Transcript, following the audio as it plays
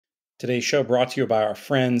Today's show brought to you by our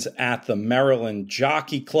friends at the Maryland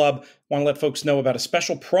Jockey Club. Want to let folks know about a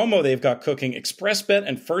special promo they've got cooking. ExpressBet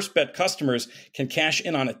and FirstBet customers can cash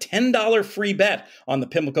in on a $10 free bet on the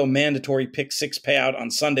Pimlico mandatory Pick 6 payout on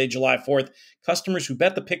Sunday, July 4th. Customers who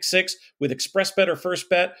bet the Pick 6 with ExpressBet or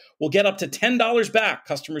FirstBet will get up to $10 back.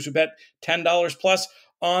 Customers who bet $10 plus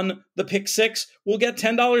on the Pick 6 will get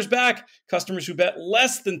 $10 back. Customers who bet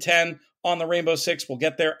less than 10 on the Rainbow Six will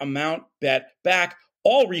get their amount bet back.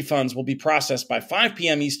 All refunds will be processed by 5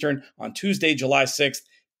 p.m. Eastern on Tuesday, July 6th.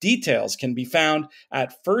 Details can be found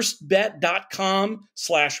at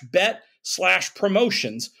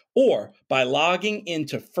firstbet.com/bet/promotions or by logging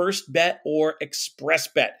into FirstBet or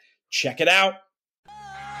ExpressBet. Check it out.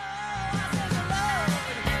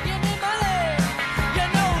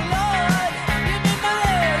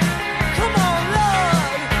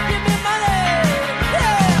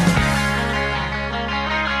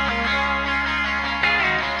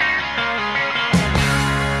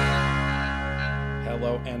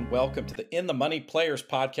 And welcome to the In the Money Players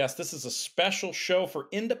podcast. This is a special show for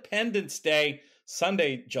Independence Day,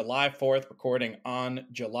 Sunday, July 4th, recording on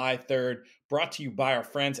July 3rd, brought to you by our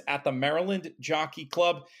friends at the Maryland Jockey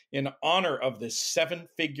Club in honor of this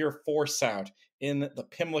seven-figure force out in the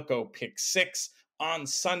Pimlico Pick 6 on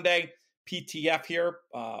Sunday. PTF here,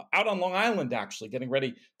 out on Long Island, actually, getting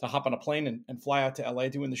ready to hop on a plane and fly out to LA,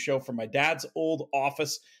 doing the show from my dad's old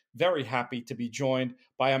office. Very happy to be joined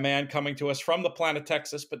by a man coming to us from the planet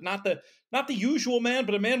Texas, but not the usual man,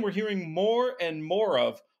 but a man we're hearing more and more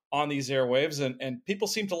of on these airwaves, and people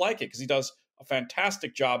seem to like it because he does a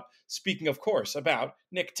fantastic job speaking, of course, about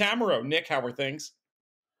Nick Tamero. Nick, how are things?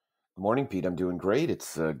 Good morning, Pete. I'm doing great.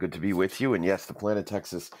 It's good to be with you. And yes, the planet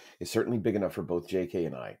Texas is certainly big enough for both JK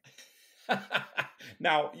and I.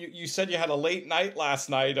 Now, you said you had a late night last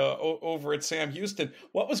night over at Sam Houston.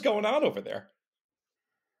 What was going on over there?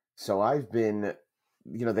 So I've been,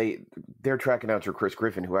 their track announcer, Chris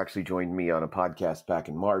Griffin, who actually joined me on a podcast back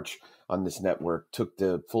in March on this network, took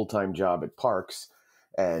the full-time job at Parks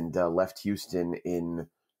and left Houston in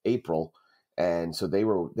April. And so they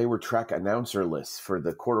were track announcer-less for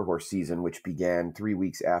the quarter horse season, which began 3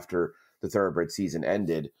 weeks after the thoroughbred season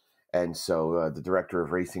ended. And so the director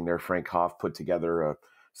of racing there, Frank Hoff, put together a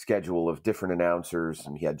schedule of different announcers.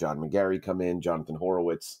 And he had John McGarry come in, Jonathan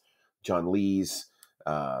Horowitz, John Lees,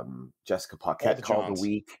 Jessica Paquette called the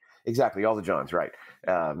week. Exactly, all the Johns, right.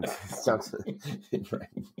 Sounds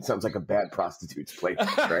like a bad prostitute's place,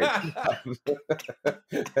 right?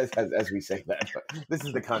 as we say that. But this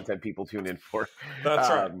is the content people tune in for. That's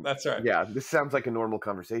right. That's right. Yeah, this sounds like a normal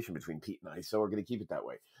conversation between Pete and I, so we're going to keep it that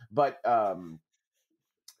way. But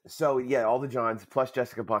so, yeah, all the Johns, plus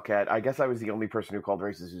Jessica Paquette. I guess I was the only person who called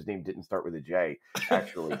races whose name didn't start with a J,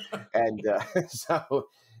 actually. And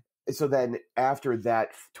so then after that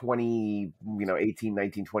 18,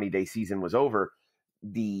 19, 20-day season was over,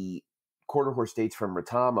 the quarter horse dates from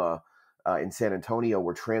Retama in San Antonio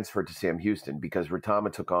were transferred to Sam Houston because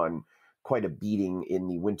Retama took on quite a beating in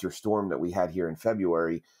the winter storm that we had here in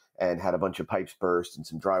February and had a bunch of pipes burst and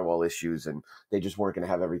some drywall issues, and they just weren't going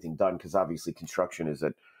to have everything done because obviously construction is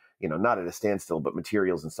at, not at a standstill, but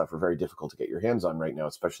materials and stuff are very difficult to get your hands on right now,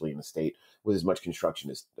 especially in a state with as much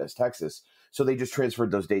construction as Texas. So they just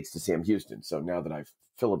transferred those dates to Sam Houston. So now that I've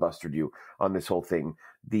filibustered you on this whole thing,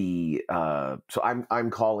 so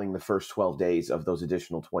I'm calling the first 12 days of those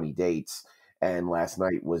additional 20 dates, and last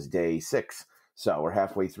night was day 6. So we're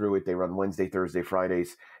halfway through it. They run Wednesday, Thursday,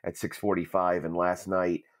 Fridays at 6:45, and last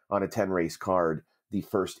night on a 10-race card, the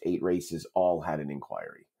first 8 races all had an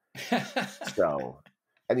inquiry.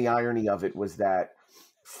 And the irony of it was that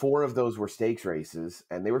 4 of those were stakes races,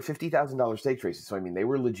 and they were $50,000 stakes races. So, I mean, they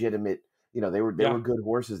were legitimate, they were good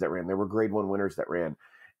horses that ran. They were grade 1 winners that ran.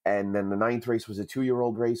 And then the 9th race was a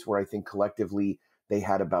 2-year-old race where I think collectively they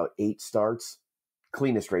had about 8 starts,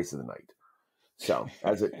 cleanest race of the night. So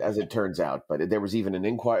as it turns out, but there was even an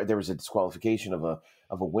inquiry. There was a disqualification of a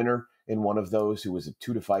winner in one of those who was a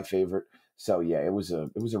 2-5 favorite. So yeah, it was a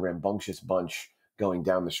rambunctious bunch going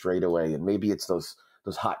down the straightaway, and maybe it's those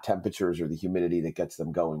hot temperatures or the humidity that gets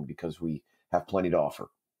them going because we have plenty to offer.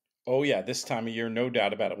 Oh, yeah, this time of year, no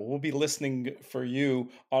doubt about it. We'll be listening for you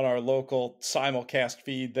on our local simulcast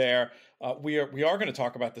feed there. We are going to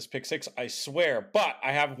talk about this Pick 6, I swear. But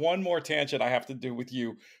I have one more tangent I have to do with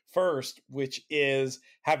you first, which is,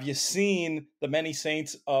 have you seen the Many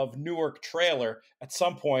Saints of Newark trailer? At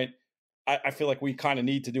some point, I feel like we kind of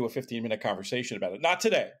need to do a 15-minute conversation about it. Not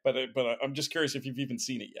today, but I'm just curious if you've even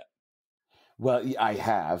seen it yet. Well, I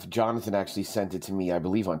have. Jonathan actually sent it to me, I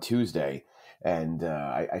believe, on Tuesday. And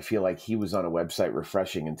I feel like he was on a website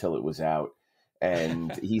refreshing until it was out.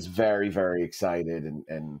 And he's very, very excited.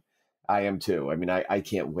 And I am too. I mean, I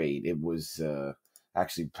can't wait. It was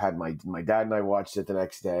actually had my dad and I watched it the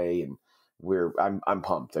next day, and I'm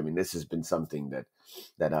pumped. I mean, this has been something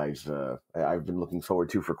that I've been looking forward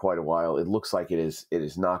to for quite a while. It looks like it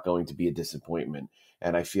is not going to be a disappointment,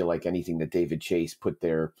 and I feel like anything that David Chase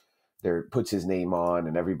puts his name on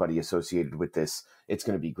and everybody associated with this, it's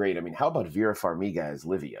going to be great. I mean, how about Vera Farmiga as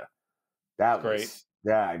Livia? That Great. was,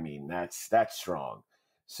 yeah, I mean, that's strong.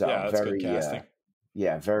 So Yeah, that's good casting.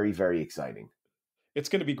 yeah, very, very exciting. It's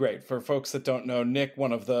going to be great. For folks that don't know, Nick,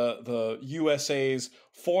 one of the USA's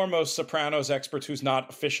foremost Sopranos experts, who's not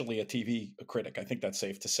officially a TV critic. I think that's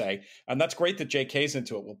safe to say. And that's great that JK's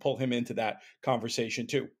into it. We'll pull him into that conversation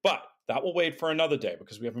too. But that will wait for another day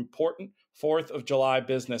because we have important 4th of July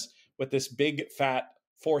business with this big fat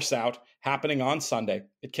force out happening on Sunday.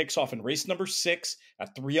 It kicks off in race number 6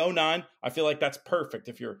 at 3:09. I feel like that's perfect.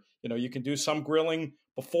 If you can do some grilling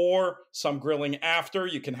before, some grilling after.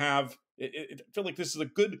 You can have I feel like this is a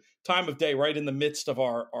good time of day right in the midst of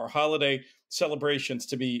our holiday celebrations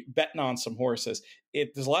to be betting on some horses.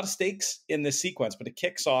 There's a lot of stakes in this sequence, but it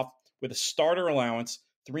kicks off with a starter allowance,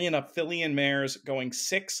 3 and up filly and mares going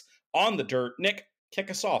 6 on the dirt. Nick,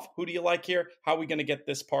 kick us off. Who do you like here? How are we going to get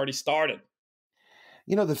this party started?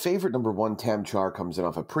 The favorite number 1, Tam Char, comes in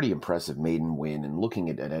off a pretty impressive maiden win, and looking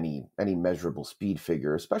at any measurable speed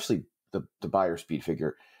figure, especially the Beyer speed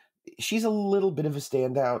figure, she's a little bit of a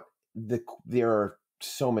standout. There are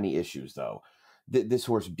so many issues, though. This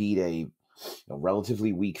horse beat a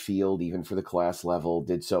relatively weak field, even for the class level.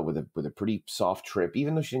 Did so with a pretty soft trip,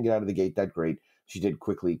 even though she didn't get out of the gate that great. She did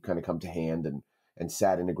quickly kind of come to hand and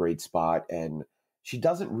sat in a great spot. And she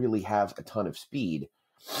doesn't really have a ton of speed.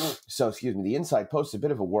 So, excuse me, the inside post is a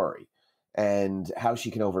bit of a worry. And how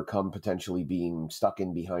she can overcome potentially being stuck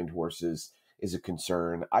in behind horses is a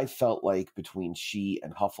concern. I felt like between she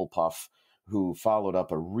and Hufflepuff, who followed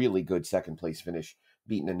up a really good second place finish,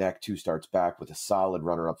 beating a neck 2 starts back with a solid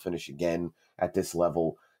runner-up finish again at this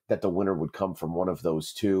level, that the winner would come from one of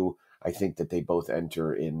those two. I think that they both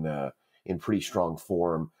enter in pretty strong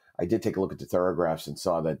form. I did take a look at the thoroughgraphs and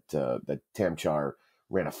saw that Tam Char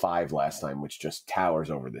ran a 5 last time, which just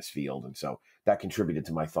towers over this field, and so that contributed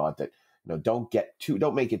to my thought that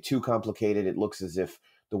don't make it too complicated. It looks as if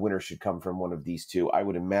the winner should come from one of these two. I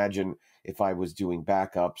would imagine if I was doing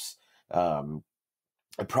backups,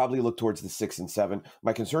 I'd probably look towards the 6 and 7.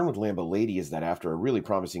 My concern with Lambo Lady is that after a really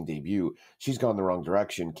promising debut, she's gone the wrong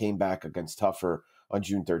direction, came back against Tougher on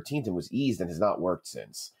June 13th and was eased and has not worked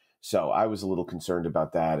since. So I was a little concerned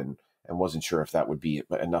about that and wasn't sure if that would be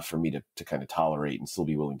enough for me to kind of tolerate and still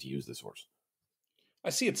be willing to use this horse. I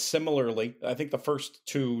see it similarly. I think the first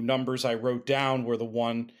 2 numbers I wrote down were the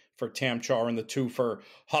 1 for Tam Char and the 2 for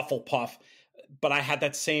Hufflepuff. But I had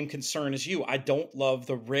that same concern as you. I don't love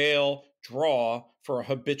the rail draw for a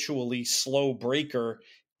habitually slow breaker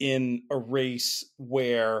in a race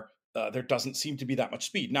where there doesn't seem to be that much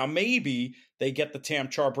speed. Now, maybe they get the Tam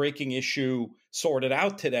Char braking issue sorted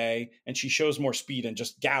out today and she shows more speed and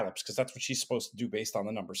just gallops because that's what she's supposed to do based on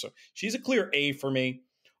the number. So she's a clear A for me.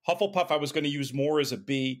 Hufflepuff I was going to use more as a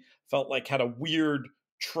B. Felt like had a weird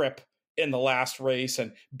trip in the last race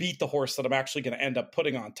and beat the horse that I'm actually going to end up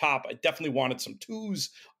putting on top. I definitely wanted some 2s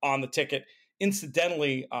on the ticket.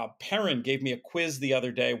 Incidentally, Perrin gave me a quiz the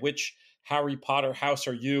other day. Which Harry Potter house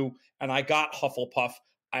are you? And I got Hufflepuff.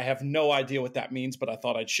 I have no idea what that means, but I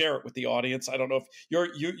thought I'd share it with the audience. I don't know if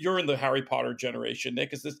you're in the Harry Potter generation,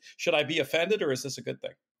 Nick. Should I be offended or is this a good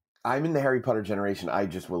thing? I'm in the Harry Potter generation. I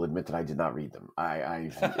just will admit that I did not read them.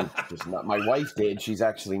 It's just not. My wife did. She's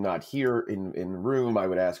actually not here in the room. I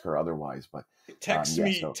would ask her otherwise, but text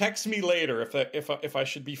me later if I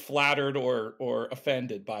should be flattered or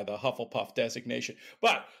offended by the Hufflepuff designation.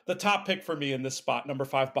 But the top pick for me in this spot, number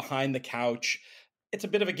 5, Behind the Couch. It's a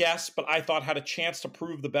bit of a guess, but I thought had a chance to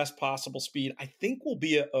prove the best possible speed. I think will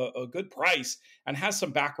be a good price and has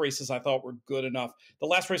some back races I thought were good enough. The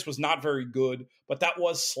last race was not very good, but that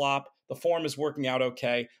was slop. The form is working out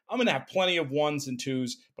okay. I'm going to have plenty of 1s and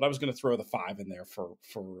 2s, but I was going to throw the 5 in there for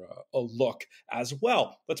a look as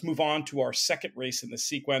well. Let's move on to our second race in the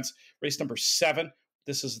sequence, race number 7.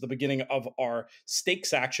 This is the beginning of our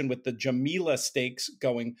stakes action with the Jamila Stakes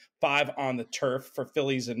going 5 on the turf for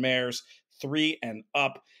fillies and mares, 3 and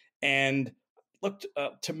up, and looked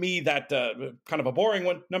to me that kind of a boring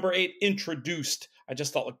one. Number 8, Introduced. I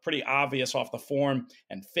just thought looked pretty obvious off the form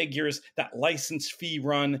and figures. That license fee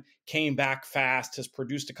run came back fast, has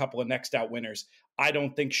produced a couple of next out winners. I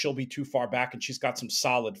don't think she'll be too far back, and she's got some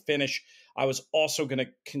solid finish. I was also going to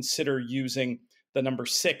consider using the number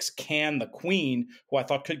 6, Can the Queen, who I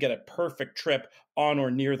thought could get a perfect trip on or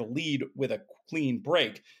near the lead with a clean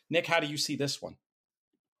break. Nick, how do you see this one?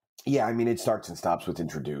 Yeah, I mean, it starts and stops with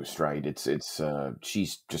Introduced, right?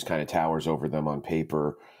 She's just kind of towers over them on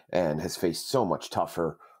paper and has faced so much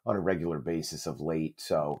tougher on a regular basis of late.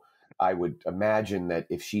 So I would imagine that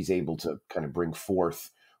if she's able to kind of bring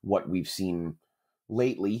forth what we've seen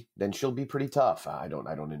lately, then she'll be pretty tough. I don't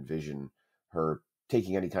envision her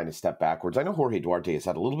taking any kind of step backwards. I know Jorge Duarte has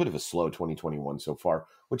had a little bit of a slow 2021 so far,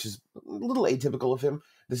 which is a little atypical of him.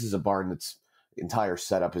 This is a barn that's entire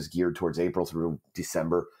setup is geared towards April through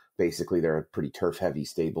December. Basically, they're a pretty turf-heavy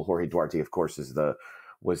stable. Jorge Duarte, of course,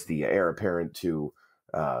 was the heir apparent to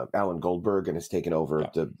Alan Goldberg and has taken over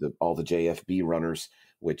all the JFB runners,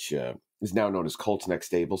 which is now known as Colts Neck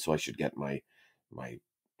Stable. So I should get my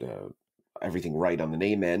everything right on the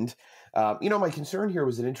name end. My concern here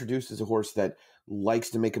was it introduced as a horse that likes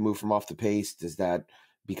to make a move from off the pace. Does that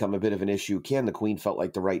become a bit of an issue? Can the Queen felt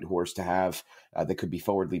like the right horse to have that could be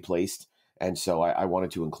forwardly placed, and so I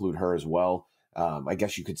wanted to include her as well. I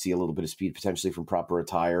guess you could see a little bit of speed potentially from Proper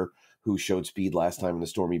Attire, who showed speed last time in the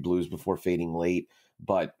Stormy Blues before fading late,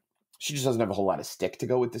 but she just doesn't have a whole lot of stick to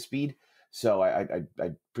go with the speed. So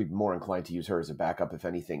I'd be more inclined to use her as a backup, if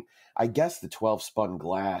anything. I guess the 12 Spun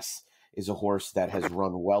Glass is a horse that has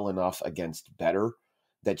run well enough against better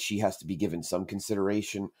that she has to be given some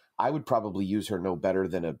consideration. I would probably use her no better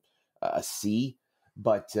than a C,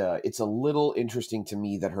 but it's a little interesting to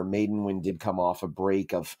me that her maiden win did come off a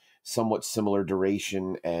break of somewhat similar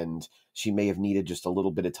duration, and she may have needed just a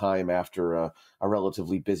little bit of time after a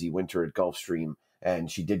relatively busy winter at Gulfstream,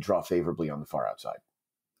 and she did draw favorably on the far outside.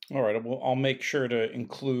 All right, well, I'll make sure to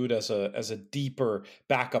include as a deeper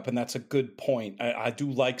backup, and that's a good point. I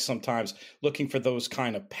do like sometimes looking for those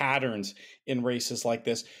kind of patterns in races like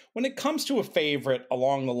this. When it comes to a favorite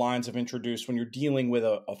along the lines of Introduced, when you're dealing with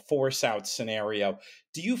a force out scenario,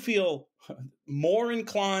 do you feel more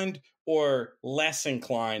inclined or less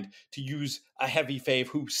inclined to use a heavy fave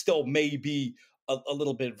who still may be a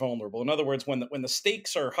little bit vulnerable? In other words, when the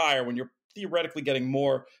stakes are higher, when you're theoretically getting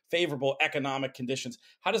more favorable economic conditions,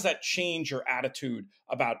 how does that change your attitude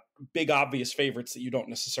about big obvious favorites that you don't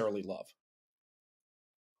necessarily love?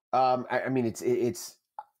 I mean, it's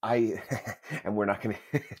I, and we're not going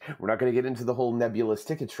to we're not going to get into the whole nebulous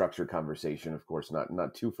ticket structure conversation, of course,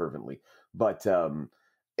 not too fervently, but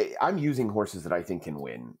I'm using horses that I think can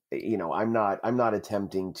win. I'm not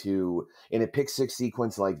attempting to, in a pick six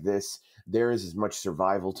sequence like this. There is as much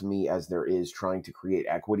survival to me as there is trying to create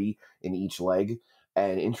equity in each leg.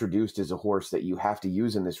 And Introduced is a horse that you have to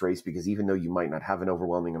use in this race because even though you might not have an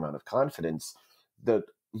overwhelming amount of confidence, the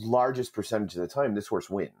largest percentage of the time this horse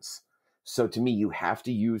wins. So to me, you have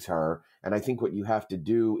to use her. And I think what you have to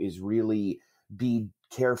do is really be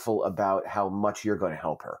careful about how much you're going to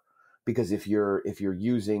help her. Because if you're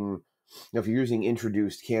using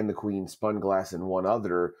Introduced, Can the Queen, Spun Glass, and one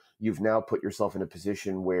other, you've now put yourself in a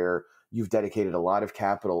position where you've dedicated a lot of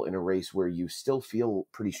capital in a race where you still feel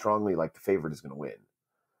pretty strongly like the favorite is going to win.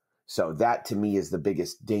 So that to me is the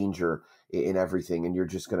biggest danger in everything. And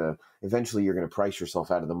eventually you're going to price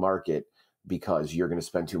yourself out of the market because you're going to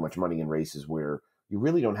spend too much money in races where you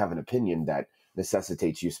really don't have an opinion that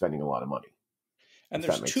necessitates you spending a lot of money. And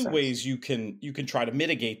there's two ways you can try to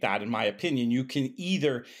mitigate that, in my opinion. You can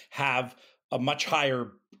either have a much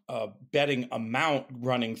higher betting amount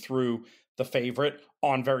running through the favorite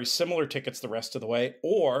on very similar tickets the rest of the way,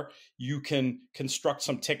 or you can construct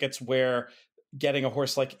some tickets where getting a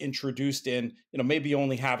horse like Introduced in, maybe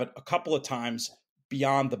only have it a couple of times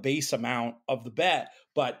beyond the base amount of the bet,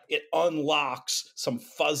 but it unlocks some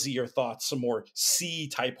fuzzier thoughts, some more C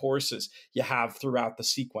type horses you have throughout the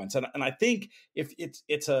sequence. And I think if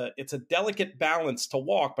it's a delicate balance to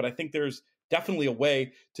walk, but I think there's definitely a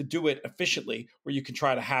way to do it efficiently where you can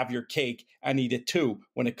try to have your cake and eat it too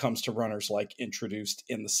when it comes to runners like Introduced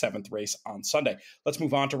in the 7th race on Sunday. Let's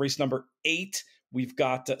move on to race number 8. We've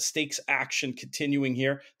got stakes action continuing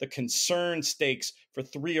here. The Concern Stakes for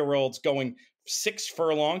 3-year-olds going 6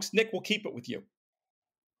 furlongs. Nick, we'll keep it with you.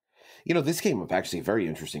 This came up actually a very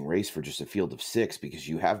interesting race for just a field of 6 because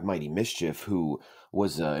you have Mighty Mischief, who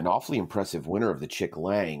was an awfully impressive winner of the Chick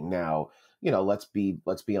Lang. Now, let's be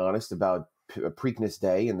honest about Preakness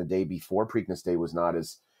Day and the day before. Preakness Day was not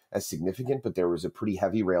as significant, but there was a pretty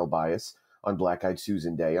heavy rail bias on Black Eyed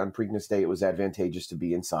Susan Day. On Preakness Day, it was advantageous to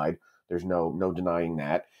be inside. There's no denying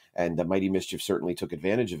that. And the Mighty Mischief certainly took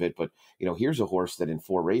advantage of it. But, here's a horse that in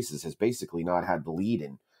 4 races has basically not had the lead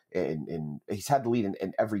in he's had the lead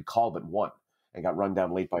in every call but one, and got run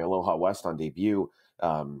down late by Aloha West on debut,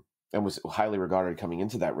 and was highly regarded coming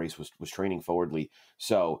into that race, was training forwardly.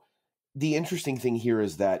 So the interesting thing here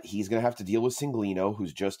is that he's going to have to deal with Singlino,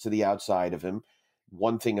 who's just to the outside of him.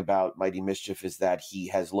 One thing about Mighty Mischief is that he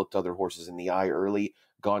has looked other horses in the eye early,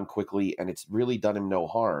 gone quickly, and it's really done him no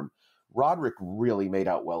harm. Roderick really made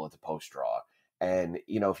out well at the post draw. And,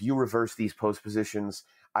 if you reverse these post positions,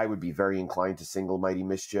 I would be very inclined to single Mighty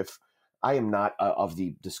Mischief. I am not of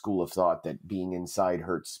the school of thought that being inside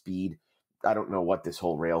hurts speed. I don't know what this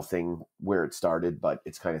whole rail thing, where it started, but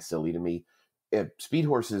it's kind of silly to me. If speed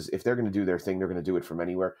horses, if they're going to do their thing, they're going to do it from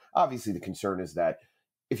anywhere. Obviously, the concern is that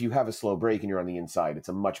if you have a slow break and you're on the inside, it's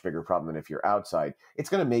a much bigger problem than if you're outside. It's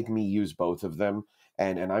going to make me use both of them,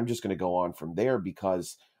 and I'm just going to go on from there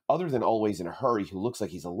because other than Always in a Hurry, who looks like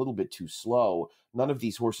he's a little bit too slow, none of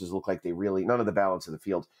these horses look like none of the balance of the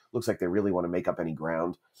field looks like they really want to make up any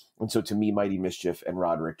ground. And so to me, Mighty Mischief and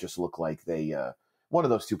Roderick just look like they, one of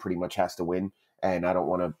those two pretty much has to win, and I don't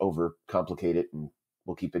want to overcomplicate it, and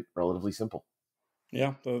we'll keep it relatively simple.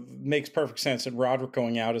 Yeah, makes perfect sense. And Roderick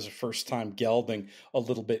going out as a first-time gelding, a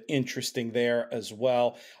little bit interesting there as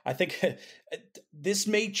well. I think this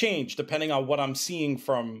may change depending on what I'm seeing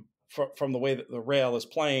from the way that the rail is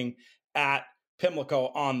playing at Pimlico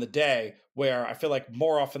on the day, where I feel like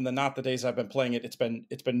more often than not, the days I've been playing it, it's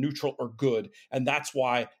been neutral or good. And that's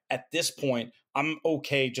why at this point, I'm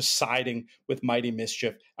okay just siding with Mighty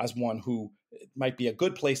Mischief as one who might be a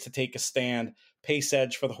good place to take a stand. Pace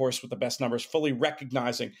edge for the horse with the best numbers, fully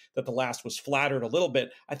recognizing that the last was flattered a little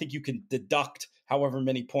bit. I think you can deduct however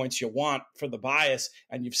many points you want for the bias,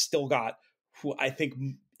 and you've still got who I think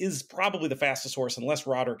is probably the fastest horse, unless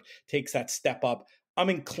Roderick takes that step up. I'm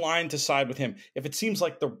inclined to side with him. If it seems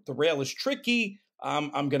like the rail is tricky,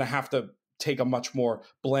 I'm going to have to take a much more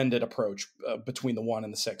blended approach between the 1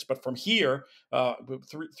 and the 6. But from here,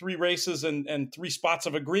 three races and 3 spots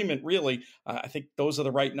of agreement, really, I think those are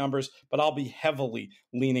the right numbers. But I'll be heavily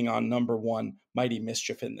leaning on number 1, Mighty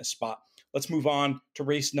Mischief, in this spot. Let's move on to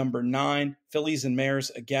race number 9, Fillies and Mares.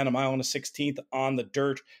 Again, a mile and a 16th on the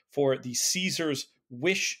dirt for the Caesars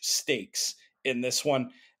Wish Stakes in this one.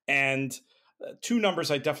 And 2 numbers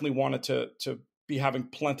I definitely wanted to be having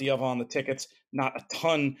plenty of on the tickets. Not a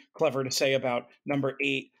ton clever to say about number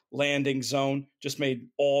 8, Landing Zone. Just made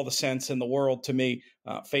all the sense in the world to me,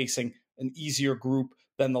 facing an easier group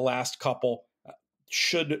than the last couple.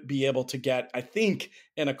 Should be able to get, I think,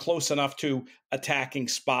 in a close enough to attacking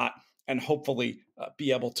spot, and hopefully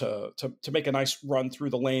be able to make a nice run through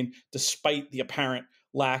the lane despite the apparent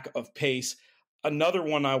lack of pace. Another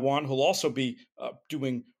one I want, who'll also be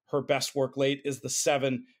doing her best work late, is the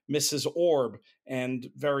 7, Mrs. Orb. And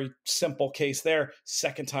very simple case there.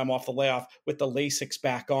 Second time off the layoff with the Lasix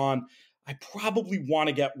back on. I probably want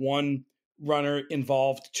to get one runner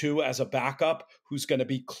involved too as a backup who's going to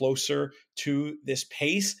be closer to this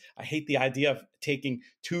pace. I hate the idea of taking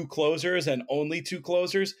 2 closers and only 2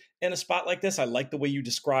 closers in a spot like this. I like the way you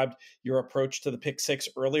described your approach to the pick 6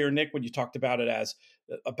 earlier, Nick, when you talked about it as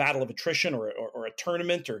a battle of attrition or a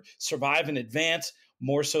tournament or survive in advance,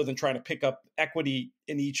 more so than trying to pick up equity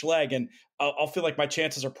in each leg. And I'll feel like my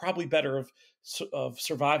chances are probably better of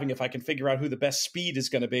surviving if I can figure out who the best speed is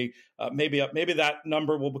going to be. Maybe that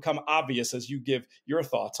number will become obvious as you give your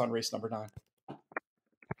thoughts on race number 9.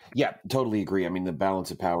 Yeah, totally agree. I mean, the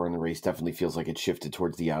balance of power in the race definitely feels like it shifted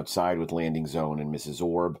towards the outside with Landing Zone and Mrs.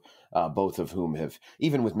 Orb, both of whom have,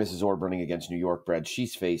 even with Mrs. Orb running against New York bred,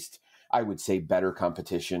 she's faced, I would say, better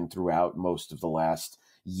competition throughout most of the last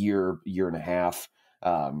year and a half.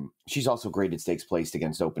 She's also graded stakes placed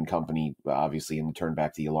against Open Company, obviously in the Turn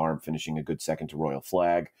Back the Alarm, finishing a good second to Royal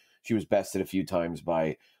Flag. She was bested a few times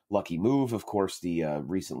by Lucky Move, of course, the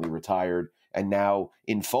recently retired and now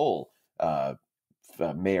in full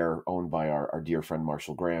mare owned by our dear friend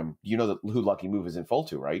Marshall Graham. You know who Lucky Move is in full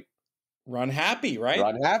to, right? Run Happy, right?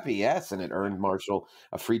 Run Happy, yes. And it earned Marshall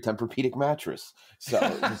a free Tempur-Pedic mattress. So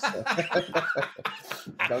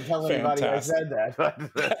don't tell anybody I said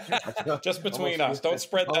that. Just between us. Don't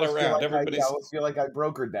spread that around. I almost feel like I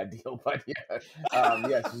brokered that deal. But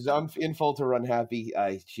yeah, she's in full to Run Happy.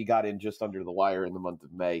 She got in just under the wire in the month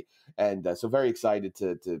of May. And so very excited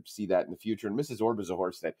to see that in the future. And Mrs. Orb is a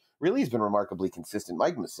horse that really has been remarkably consistent.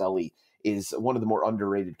 Mike Maselli is one of the more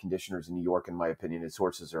underrated conditioners in New York, in my opinion. His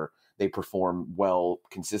horses they perform well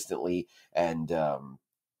consistently, and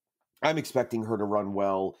I'm expecting her to run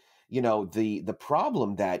well. You know, the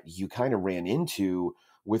problem that you kind of ran into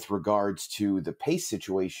with regards to the pace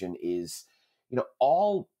situation is, you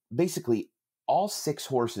know, basically all 6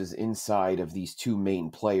 horses inside of these 2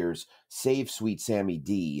 main players, save Sweet Sammy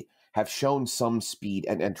D, have shown some speed,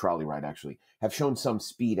 and Trolley Ride actually, have shown some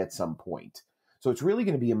speed at some point. So it's really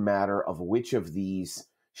going to be a matter of which of these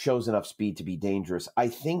shows enough speed to be dangerous. I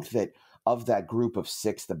think that of that group of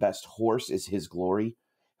 6, the best horse is His Glory,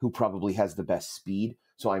 who probably has the best speed.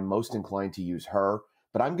 so I'm most inclined to use her.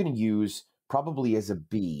 But I'm going to use, probably as a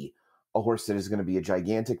B, a horse that is going to be a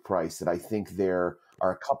gigantic price that I think there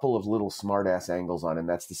are a couple of little smart-ass angles on, and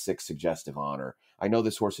that's the 6 Suggestive Honor. I know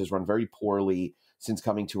this horse has run very poorly since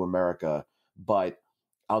coming to America, but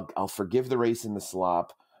I'll forgive the race in the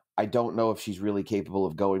slop. I don't know if she's really capable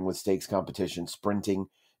of going with stakes competition, sprinting.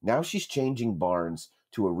 Now she's changing barns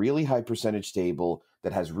to a really high percentage stable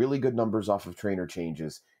that has really good numbers off of trainer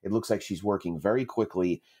changes. It looks like she's working very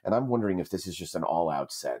quickly, and I'm wondering if this is just an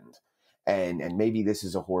all-out send. And maybe this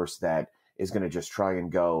is a horse that is going to just try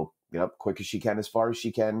and go, quick as she can, as far as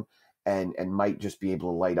she can, and might just be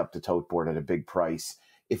able to light up the tote board at a big price.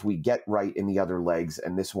 If we get right in the other legs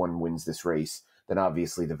and this one wins this race, then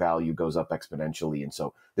obviously the value goes up exponentially. And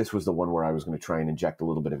so this was the one where I was going to try and inject a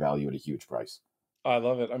little bit of value at a huge price. I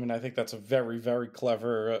love it. I mean, I think that's a very, very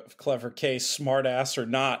clever case, smart ass or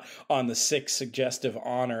not, on the 6 Suggestive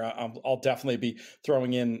Honor. I'll definitely be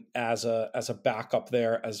throwing in as a backup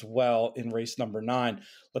there as well in race number 9.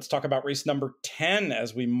 Let's talk about race number 10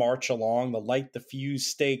 as we march along. The Light the Fuse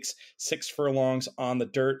Stakes, 6 furlongs on the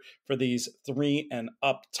dirt for these 3 and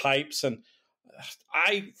up types. And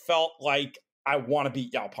I felt like I want to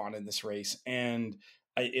beat Yalpon in this race, and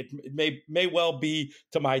it may well be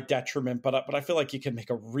to my detriment, but I feel like you can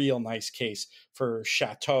make a real nice case for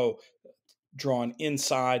Chateau drawn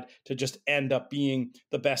inside to just end up being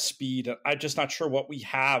the best speed. I'm just not sure what we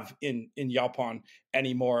have in Yalpon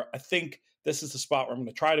anymore. I think this is the spot where I'm going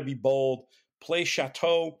to try to be bold, play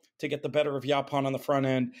Chateau to get the better of Yalpon on the front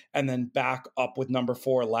end, and then back up with number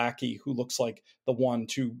 4 Lackey, who looks like the one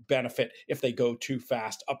to benefit if they go too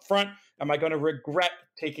fast up front. Am I going to regret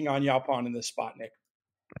taking on Yalpon in this spot, Nick?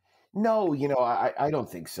 No, I don't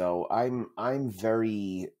think so. I don't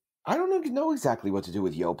know exactly what to do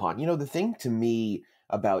with Yopon. The thing to me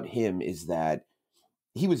about him is that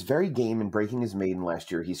he was very game in breaking his maiden last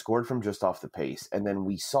year. He scored from just off the pace. And then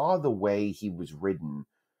we saw the way he was ridden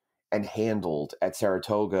and handled at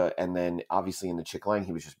Saratoga. And then obviously in the Chick Line,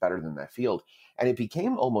 he was just better than that field. And it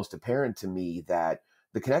became almost apparent to me that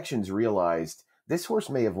the connections realized this horse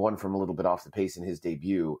may have won from a little bit off the pace in his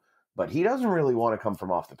debut, but he doesn't really want to come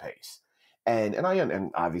from off the pace. And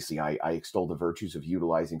obviously I extol the virtues of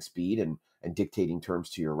utilizing speed and dictating terms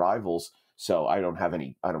to your rivals. So I'm not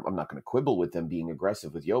going to quibble with them being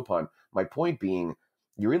aggressive with Yopon. My point being,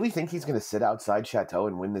 you really think he's going to sit outside Chateau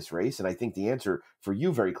and win this race? And I think the answer for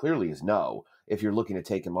you very clearly is no, if you're looking to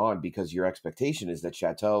take him on, because your expectation is that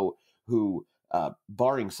Chateau, who,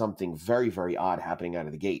 barring something very, very odd happening out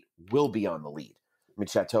of the gate, will be on the lead. I mean,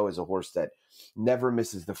 Chateau is a horse that never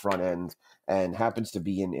misses the front end and happens to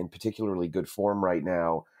be in particularly good form right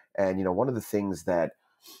now. And, one of the things that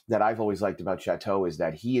I've always liked about Chateau is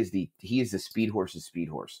that he is the speed horse's speed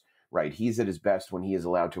horse, right? He's at his best when he is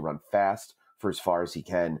allowed to run fast for as far as he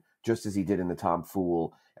can, just as he did in the Tom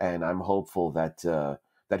Fool. And I'm hopeful that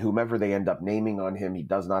whomever they end up naming on him, he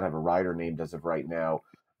does not have a rider named as of right now,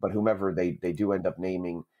 but whomever they do end up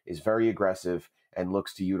naming is very aggressive and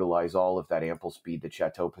looks to utilize all of that ample speed that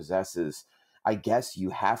Chateau possesses. I guess you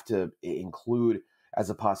have to include as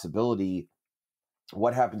a possibility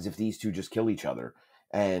what happens if these two just kill each other,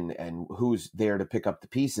 and who's there to pick up the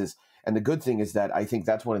pieces. And the good thing is that I think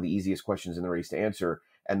that's one of the easiest questions in the race to answer.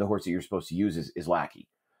 And the horse that you're supposed to use is Lackey,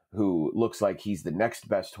 who looks like he's the next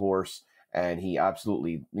best horse. And he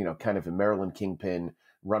absolutely, kind of a Maryland kingpin,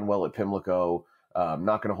 run well at Pimlico.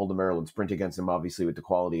 Not going to hold the Maryland Sprint against him, obviously, with the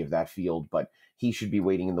quality of that field, but he should be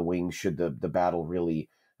waiting in the wings should the battle really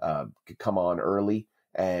come on early.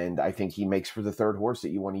 And I think he makes for the third horse that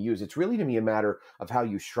you want to use. It's really, to me, a matter of how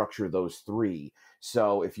you structure those three.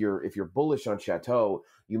 So if you're bullish on Chateau,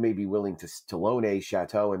 you may be willing to loan a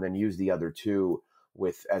Chateau and then use the other two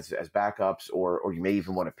with as backups, or you may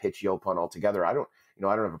even want to pitch Yopon altogether. I don't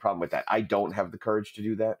have a problem with that. I don't have the courage to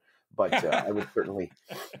do that, but I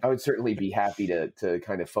would certainly be happy to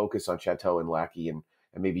kind of focus on Chateau and Lackey and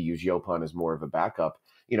maybe use Yopon as more of a backup.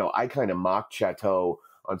 I kind of mocked Chateau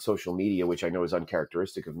on social media, which I know is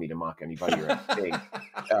uncharacteristic of me to mock anybody or anything,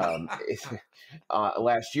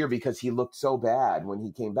 last year, because he looked so bad when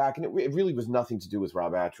he came back, and it really was nothing to do with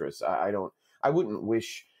Rob Atras. I wouldn't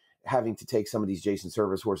wish having to take some of these Jason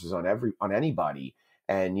Service horses on anybody.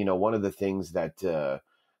 And one of the things that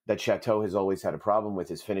Chateau has always had a problem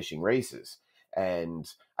with is finishing races, and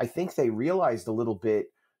I think they realized a little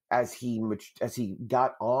bit as he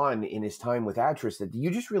got on in his time with Atras that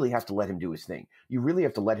you just really have to let him do his thing. You really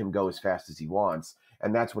have to let him go as fast as he wants,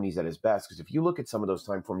 and that's when he's at his best. Because if you look at some of those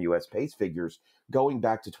Timeform US pace figures going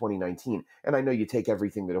back to 2019, and I know you take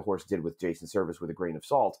everything that a horse did with Jason Service with a grain of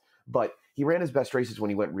salt, but he ran his best races when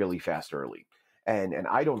he went really fast early. And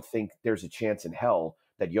I don't think there's a chance in hell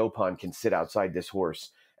that Yopan can sit outside this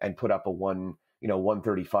horse and put up a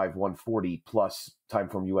 135, 140 plus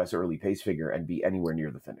Timeform US early pace figure and be anywhere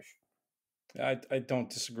near the finish. I don't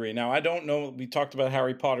disagree. Now, I don't know. We talked about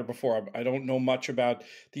Harry Potter before. I don't know much about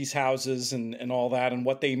these houses and all that and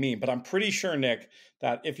what they mean, but I'm pretty sure, Nick,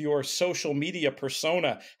 that if your social media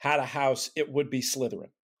persona had a house, it would be Slytherin.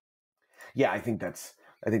 Yeah, I think that's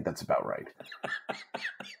about right.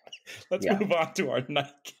 Let's move on to our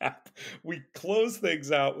nightcap. We close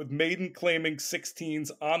things out with maiden claiming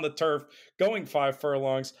 16s on the turf, going 5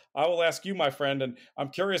 furlongs. I will ask you, my friend, and I'm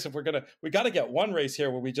curious if we got to get one race here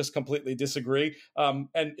where we just completely disagree. And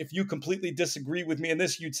if you completely disagree with me in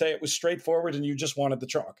this, you'd say it was straightforward and you just wanted the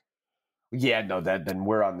chalk. Yeah, no, then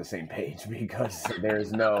we're on the same page because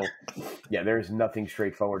there's nothing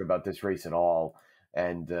straightforward about this race at all.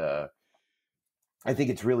 And I think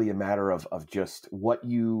it's really a matter of just what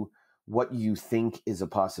you think is a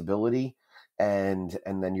possibility, and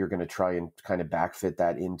then you're going to try and kind of backfit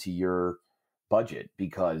that into your budget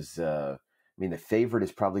because I mean the favorite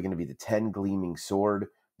is probably going to be the 10 Gleaming Sword.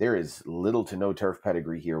 There is little to no turf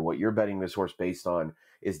pedigree here. What you're betting this horse based on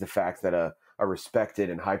is the fact that a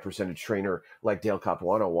respected and high percentage trainer like Dale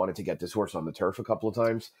Capuano wanted to get this horse on the turf a couple of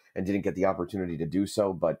times and didn't get the opportunity to do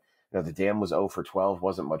so. But the dam was 0 for 12,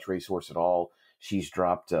 wasn't much racehorse at all. She's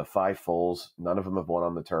dropped 5 foals. None of them have won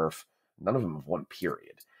on the turf. None of them have won,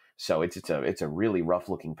 period. So it's a really rough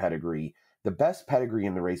looking pedigree. The best pedigree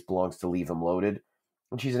in the race belongs to Leave 'Em Loaded,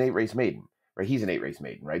 and she's an 8-race maiden, right? He's an 8-race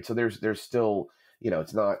maiden, right? So there's still,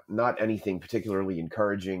 it's not anything particularly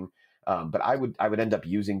encouraging. But I would end up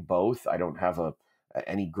using both. I don't have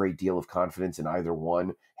any great deal of confidence in either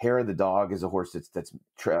one. Hair of the Dog is a horse that's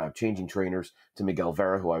changing trainers to Miguel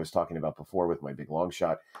Vera, who I was talking about before with my big long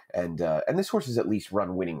shot, and this horse has at least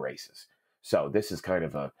run winning races. So this is kind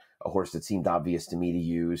of a horse that seemed obvious to me to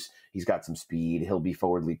use. He's got some speed. He'll be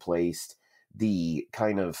forwardly placed. The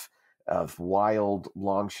kind of wild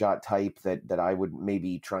long shot type that I would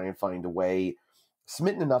maybe try and find a way.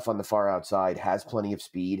 Smitten enough on the far outside, has plenty of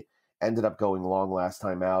speed. Ended up going long last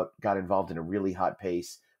time out, got involved in a really hot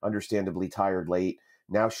pace, understandably tired late,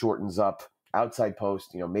 now shortens up, outside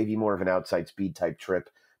post, maybe more of an outside speed type trip.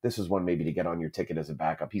 This is one maybe to get on your ticket as a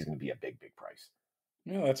backup. He's going to be a big, big price.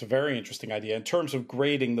 Yeah, that's a very interesting idea. In terms of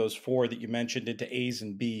grading those 4 that you mentioned into A's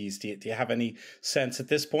and B's, do you have any sense at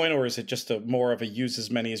this point, or is it just more of a use as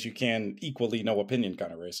many as you can, equally no opinion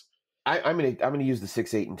kind of race? I'm gonna use the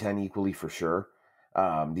 6, 8, and 10 equally for sure.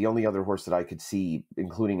 The only other horse that I could see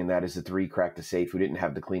including in that is the 3, Crack to Safe, who didn't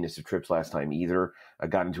have the cleanest of trips last time either.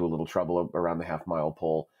 Got into a little trouble around the half-mile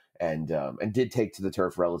pole and did take to the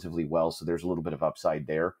turf relatively well, so there's a little bit of upside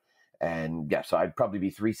there. And yeah, so I'd probably be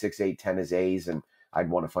 3, 6, 8, 10 as A's, and I'd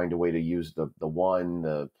want to find a way to use the 1,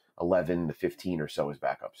 the 11, the 15 or so as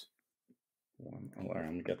backups. Let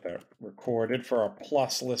me get that recorded for our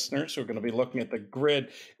plus listeners who are going to be looking at the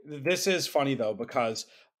grid. This is funny, though, because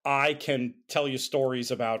I can tell you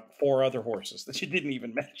stories about 4 other horses that you didn't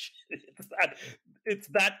even mention. It's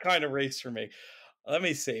that kind of race for me. Let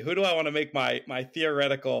me see. Who do I want to make my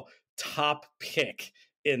theoretical top pick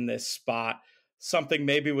in this spot? Something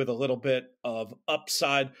maybe with a little bit of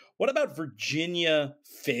upside. What about Virginia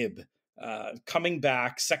Fib? Coming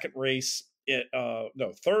back, third race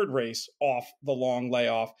off the long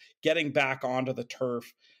layoff, getting back onto the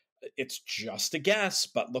turf. It's just a guess,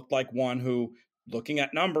 but looked like one who, looking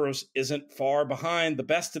at numbers, isn't far behind the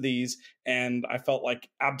best of these, and I felt like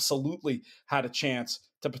absolutely had a chance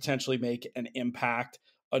to potentially make an impact.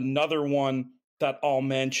 Another one that I'll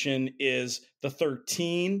mention is the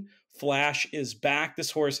 13, Flash is Back.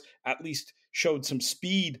 This horse at least showed some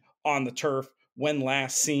speed on the turf when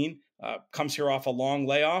last seen. Comes here off a long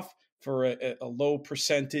layoff for a low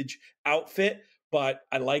percentage outfit, but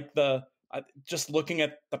I like just looking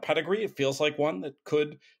at the pedigree, it feels like one that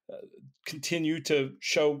could continue to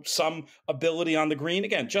show some ability on the green.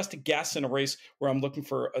 Again, just a guess in a race where I'm looking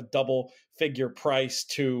for a double figure price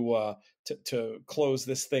to close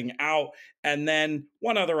this thing out. And then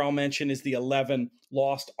one other I'll mention is the 11,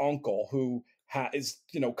 Lost Uncle, who is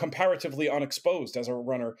comparatively unexposed as a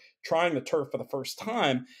runner trying the turf for the first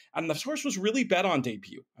time, and the horse was really bet on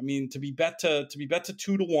debut. I mean, to be bet to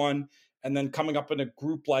 2-1, and then coming up in a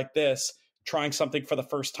group like this, trying something for the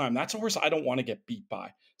first time, that's a horse I don't want to get beat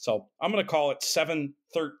by. So I'm going to call it 7,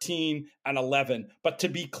 13, and 11. But to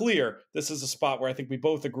be clear, this is a spot where I think we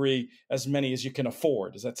both agree as many as you can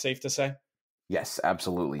afford. Is that safe to say? Yes,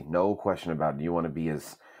 absolutely. No question about it. You want to be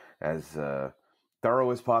as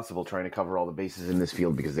thorough as possible trying to cover all the bases in this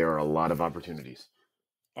field because there are a lot of opportunities.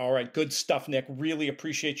 All right, good stuff, Nick. Really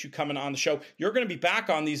appreciate you coming on the show. You're going to be back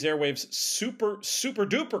on these airwaves super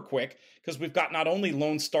duper quick because we've got not only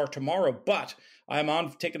Lone Star tomorrow, but I'm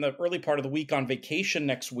on taking the early part of the week on vacation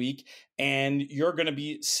next week, and you're going to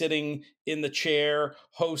be sitting in the chair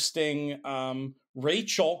hosting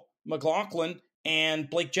Rachel McLaughlin and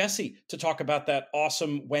Blake Jesse to talk about that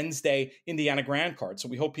awesome Wednesday Indiana Grand card. So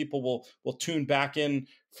we hope people will tune back in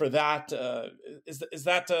for that.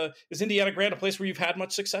 Is Indiana Grand a place where you've had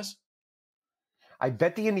much success? I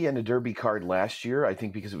bet the Indiana Derby card last year, I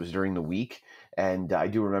think because it was during the week. And I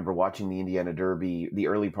do remember watching the Indiana Derby, the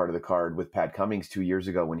early part of the card with Pat Cummings 2 years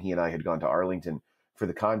ago when he and I had gone to Arlington for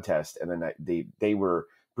the contest. And then they were,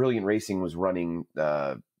 Brilliant Racing was running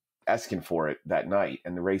Eskin for it that night.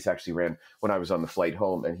 And the race actually ran when I was on the flight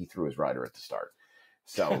home, and he threw his rider at the start.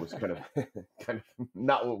 So it was kind of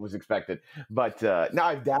not what was expected. But now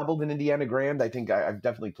I've dabbled in Indiana Grand. I think I've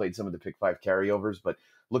definitely played some of the Pick 5 carryovers, but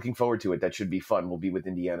looking forward to it. That should be fun. We'll be with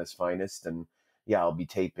Indiana's finest. And yeah, I'll be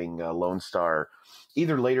taping Lone Star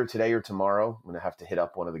either later today or tomorrow. I'm going to have to hit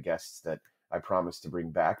up one of the guests that I promised to bring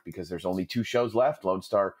back because there's only 2 shows left. Lone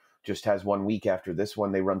Star just has 1 week after this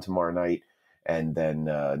one. They run tomorrow night. And then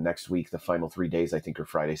next week, the final 3 days, I think, are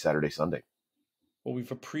Friday, Saturday, Sunday. Well,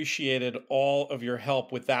 we've appreciated all of your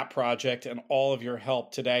help with that project and all of your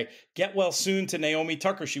help today. Get well soon to Naomi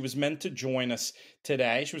Tucker. She was meant to join us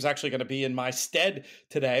today. She was actually going to be in my stead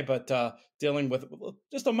today, but dealing with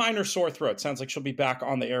just a minor sore throat. Sounds like she'll be back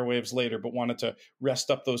on the airwaves later, but wanted to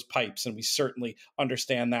rest up those pipes, and we certainly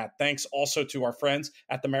understand that. Thanks also to our friends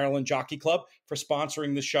at the Maryland Jockey Club for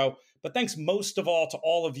sponsoring the show. But thanks most of all to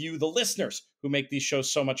all of you, the listeners, who make these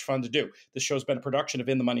shows so much fun to do. This show's been a production of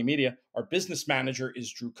In the Money Media. Our business manager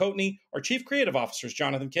is Drew Coatney. Our chief creative officer is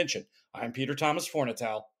Jonathan Kinchin. I'm Peter Thomas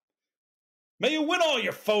Fornatal. May you win all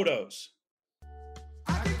your photos.